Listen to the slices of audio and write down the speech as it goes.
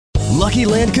Lucky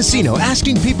Land Casino,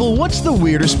 asking people, what's the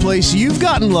weirdest place you've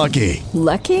gotten lucky?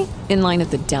 Lucky? In line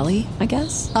at the deli, I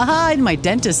guess? Aha, in my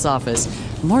dentist's office.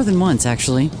 More than once,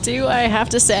 actually. Do I have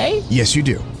to say? Yes, you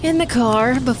do. In the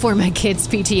car before my kids'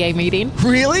 PTA meeting.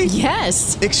 Really?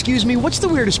 Yes. Excuse me, what's the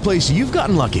weirdest place you've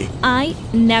gotten lucky? I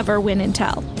never win and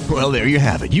tell. Well, there you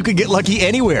have it. You can get lucky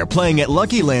anywhere, playing at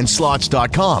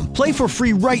LuckyLandSlots.com. Play for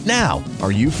free right now.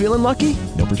 Are you feeling lucky?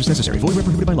 No purchase necessary. Void where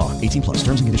prohibited by law. 18 plus.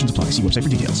 Terms and conditions apply. See website for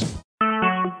details.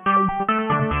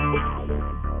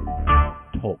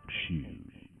 Talk shoes.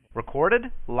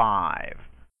 Recorded live.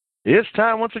 It's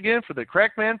time once again for the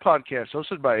Crackman Podcast,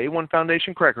 hosted by A1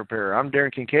 Foundation Crack Repair. I'm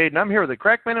Darren Kincaid, and I'm here with the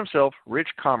Crackman himself, Rich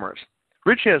Commerce.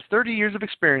 Rich has 30 years of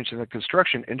experience in the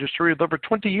construction industry with over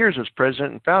 20 years as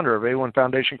president and founder of A1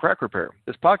 Foundation Crack Repair.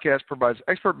 This podcast provides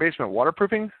expert basement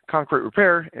waterproofing, concrete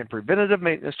repair, and preventative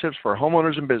maintenance tips for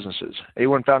homeowners and businesses.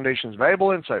 A1 Foundation's valuable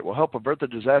insight will help avert the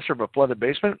disaster of a flooded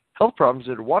basement, health problems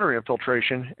due to water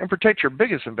infiltration, and protect your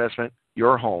biggest investment,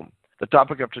 your home. The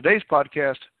topic of today's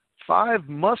podcast: 5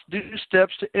 must-do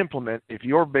steps to implement if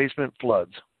your basement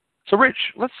floods. So, Rich,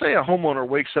 let's say a homeowner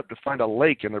wakes up to find a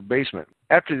lake in their basement.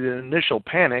 After the initial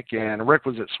panic and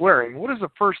requisite swearing, what is the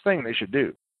first thing they should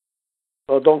do?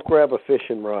 Well, don't grab a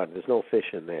fishing rod. There's no fish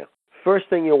in there. First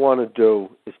thing you want to do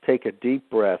is take a deep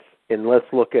breath, and let's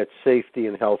look at safety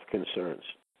and health concerns.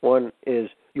 One is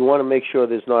you want to make sure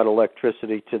there's not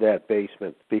electricity to that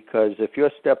basement, because if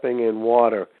you're stepping in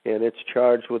water and it's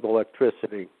charged with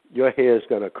electricity, your hair is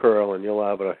going to curl and you're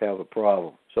liable to have a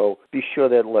problem. So be sure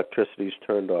that electricity is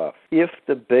turned off. If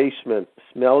the basement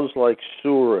smells like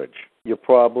sewerage, you're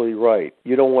probably right.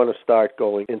 You don't want to start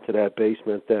going into that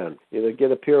basement then. Either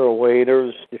get a pair of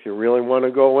waders if you really want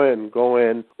to go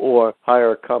in, or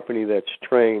hire a company that's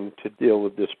trained to deal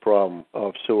with this problem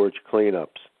of sewage cleanups.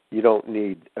 You don't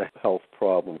need a health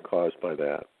problem caused by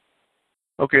that.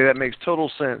 Okay, that makes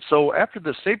total sense. So after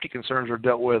the safety concerns are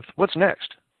dealt with, what's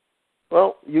next?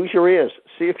 Well, use your ears.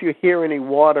 See if you hear any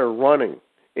water running,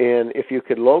 and if you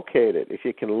could locate it. If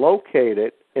you can locate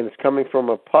it and it's coming from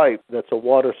a pipe that's a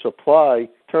water supply,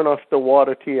 turn off the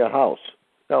water to your house.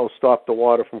 That will stop the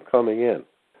water from coming in.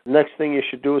 Next thing you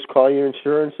should do is call your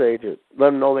insurance agent.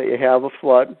 Let them know that you have a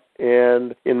flood,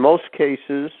 and in most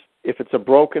cases, if it's a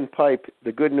broken pipe,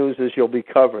 the good news is you'll be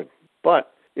covered.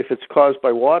 But if it's caused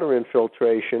by water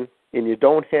infiltration and you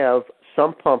don't have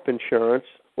sump pump insurance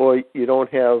or you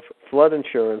don't have flood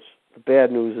insurance, the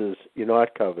bad news is you're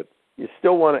not covered. You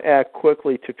still want to act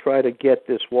quickly to try to get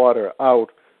this water out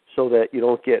so that you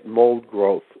don't get mold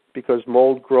growth, because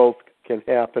mold growth can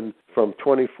happen from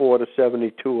 24 to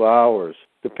 72 hours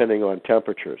depending on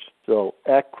temperatures. So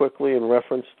act quickly in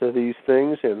reference to these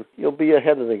things and you'll be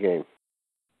ahead of the game.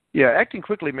 Yeah, acting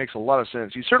quickly makes a lot of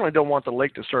sense. You certainly don't want the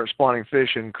lake to start spawning fish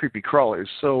and creepy crawlies.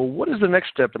 So what is the next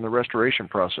step in the restoration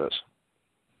process?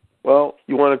 Well,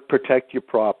 you want to protect your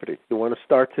property. You want to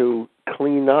start to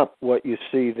clean up what you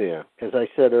see there. As I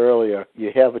said earlier, you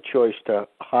have a choice to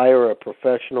hire a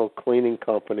professional cleaning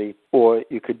company, or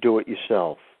you could do it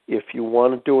yourself. If you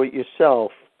want to do it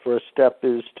yourself, first step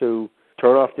is to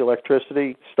turn off the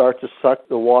electricity, start to suck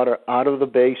the water out of the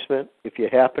basement. If you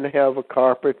happen to have a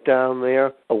carpet down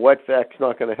there, a wet vac's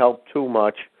not going to help too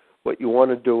much. What you want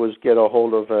to do is get a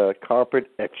hold of a carpet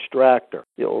extractor.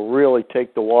 It'll really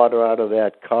take the water out of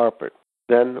that carpet.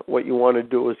 Then what you want to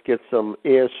do is get some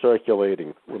air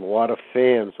circulating with a lot of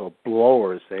fans or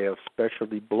blowers. They have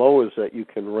specialty blowers that you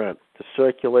can rent to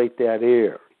circulate that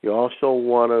air. You also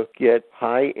want to get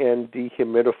high-end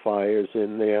dehumidifiers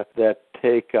in there that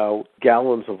take out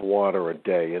gallons of water a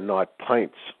day and not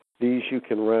pints. These you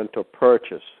can rent or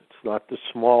purchase. It's not the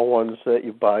small ones that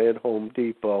you buy at Home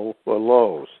Depot or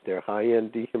Lowe's. They're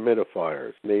high-end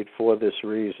dehumidifiers made for this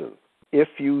reason. If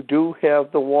you do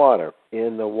have the water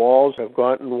and the walls have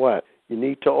gotten wet, you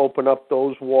need to open up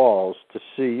those walls to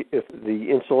see if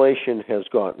the insulation has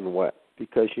gotten wet,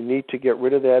 because you need to get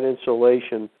rid of that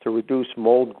insulation to reduce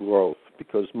mold growth,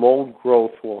 because mold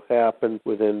growth will happen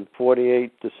within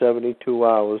 48 to 72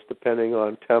 hours depending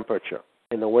on temperature.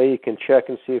 And the way you can check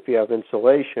and see if you have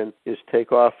insulation is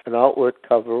take off an outlet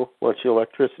cover once the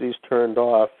electricity is turned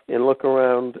off and look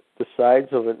around the sides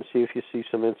of it and see if you see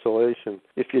some insulation.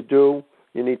 If you do,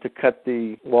 you need to cut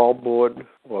the wallboard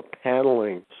or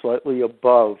paneling slightly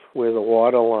above where the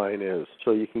water line is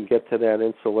so you can get to that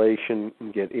insulation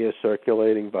and get air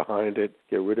circulating behind it.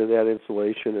 Get rid of that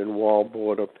insulation and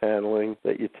wallboard or paneling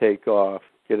that you take off.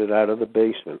 Get it out of the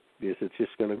basement, because it's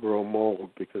just going to grow mold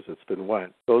because it's been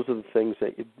wet. Those are the things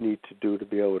that you need to do to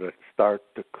be able to start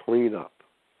the cleanup.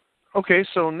 Okay,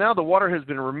 so now the water has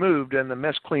been removed and the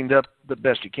mess cleaned up the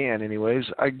best you can anyways.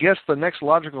 I guess the next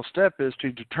logical step is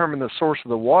to determine the source of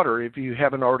the water if you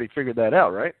haven't already figured that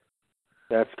out, right?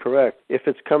 That's correct. If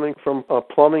it's coming from a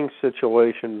plumbing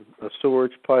situation, a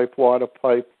sewage pipe, water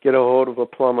pipe, get a hold of a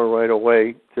plumber right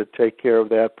away to take care of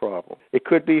that problem. It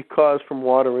could be caused from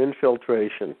water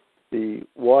infiltration. The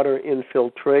water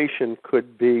infiltration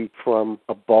could be from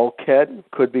a bulkhead,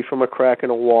 could be from a crack in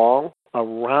a wall,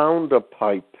 around a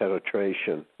pipe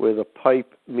penetration, where the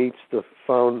pipe meets the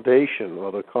foundation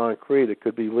or the concrete. It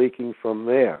could be leaking from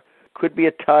there. Could be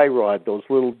a tie rod, those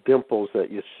little dimples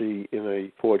that you see in a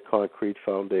poured concrete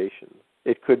foundation.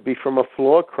 It could be from a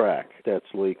floor crack that's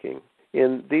leaking.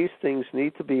 And these things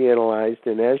need to be analyzed,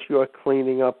 and as you are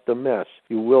cleaning up the mess,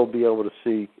 you will be able to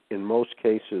see, in most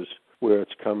cases, where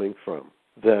it's coming from.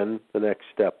 Then the next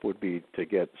step would be to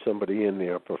get somebody in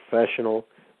there, a professional,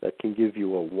 that can give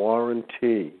you a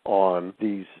warranty on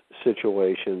these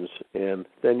situations, and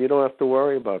then you don't have to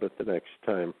worry about it the next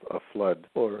time a flood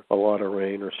or a lot of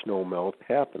rain or snow melt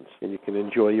happens, and you can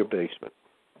enjoy your basement.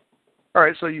 All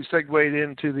right, so you segued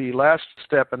into the last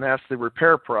step, and that's the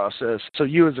repair process. So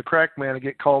you as a crack man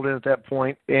get called in at that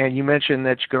point, and you mentioned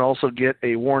that you can also get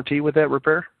a warranty with that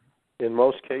repair? In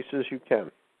most cases, you can.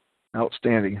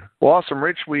 Outstanding. Well, awesome,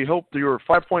 Rich. We hope your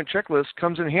 5-point checklist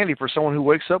comes in handy for someone who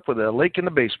wakes up with a lake in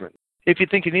the basement. If you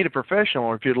think you need a professional,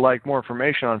 or if you'd like more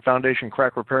information on foundation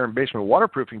crack repair and basement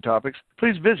waterproofing topics,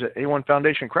 please visit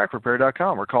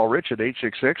a1foundationcrackrepair.com or call Rich at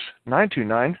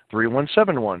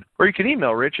 866-929-3171. Or you can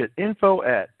email Rich at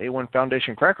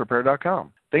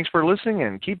info@a1foundationcrackrepair.com. Thanks for listening,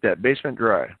 and keep that basement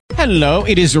dry. Hello,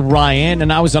 it is Ryan,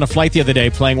 and I was on a flight the other day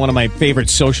playing one of my favorite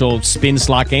social spin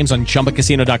slot games on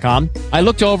ChumbaCasino.com. I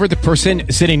looked over at the person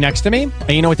sitting next to me, and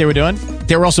you know what they were doing?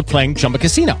 They were also playing Chumba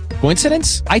Casino.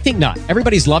 Coincidence? I think not.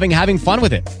 Everybody's loving having fun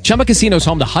with it. Chumba Casino is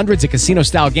home to hundreds of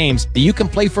casino-style games that you can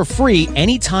play for free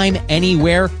anytime,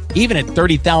 anywhere, even at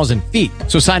 30,000 feet.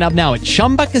 So sign up now at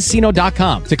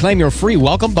ChumbaCasino.com to claim your free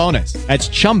welcome bonus. That's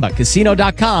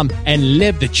ChumbaCasino.com and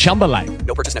live the Chumba life.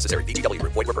 No purchase necessary. VGW.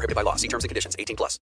 Void where prohibited by law. See terms and conditions. 18+.